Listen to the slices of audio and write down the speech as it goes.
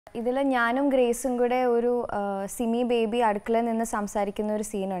ഇതിൽ ഞാനും ഗ്രേസും കൂടെ ഒരു സിമി ബേബി അടുക്കളയിൽ നിന്ന് സംസാരിക്കുന്ന ഒരു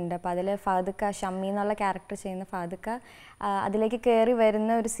സീനുണ്ട്. അപ്പോൾ അതിൽ ഫഹദ് ഷമ്മി എന്നുള്ള ക്യാരക്ടർ ചെയ്യുന്ന ഫഹദ് അതിലേക്ക് കയറി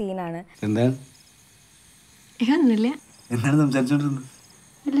വരുന്ന ഒരു സീനാണ്.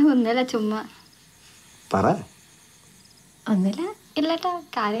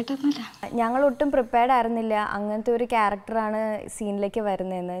 ഞങ്ങൾ ഒട്ടും പ്രിപ്പയർഡ് ആയിരുന്നില്ല അങ്ങനത്തെ ഒരു ക്യാരക്ടറാണ് സീനിലേക്ക്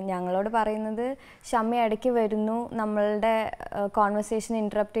വരുന്നതെന്ന്. ഞങ്ങളോട് പറയുന്നത് ഷമ്മി ഇടയ്ക്ക് വരുന്നു, നമ്മളുടെ കോൺവെർസേഷൻ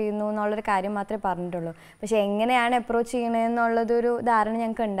ഇൻറ്ററപ്റ്റ് ചെയ്യുന്നു എന്നുള്ളൊരു കാര്യം മാത്രമേ പറഞ്ഞിട്ടുള്ളൂ. പക്ഷെ എങ്ങനെയാണ് അപ്രോച്ച് ചെയ്യണമെന്നുള്ളതൊരു ധാരണ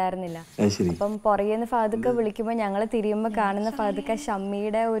ഞങ്ങൾക്ക് ഉണ്ടായിരുന്നില്ല. അപ്പം പുറകെ നിന്ന് ഫഹദ് വിളിക്കുമ്പോൾ ഞങ്ങൾ തിരിയുമ്പോൾ കാണുന്ന ഫഹദ്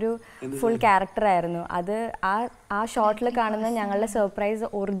ഷമ്മിയുടെ ഒരു ഫുൾ ക്യാരക്ടറായിരുന്നു. അത് ആ ഷോട്ടിൽ കാണുന്ന ഞങ്ങളുടെ സർപ്രൈസ്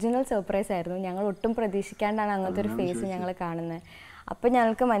ഒറിജിനൽ സർപ്രൈസ് ആയിരുന്നു. ഞങ്ങൾ ഒട്ടും പ്രതീക്ഷിക്കാണ്ടാണ് അങ്ങനത്തെ ഒരു ഫേസ് ഞങ്ങൾ കാണുന്നത്. അപ്പോൾ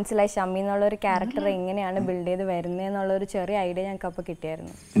ഞങ്ങൾക്ക് മനസ്സിലായി ഷമ്മി എന്നുള്ളൊരു ക്യാരക്ടർ എങ്ങനെയാണ് ബിൽഡ് ചെയ്ത് വരുന്നത് എന്നുള്ളൊരു ചെറിയ ഐഡിയ ഞങ്ങൾക്ക് അപ്പോൾ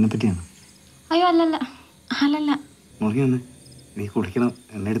കിട്ടിയായിരുന്നു. അയ്യോ അല്ലല്ല.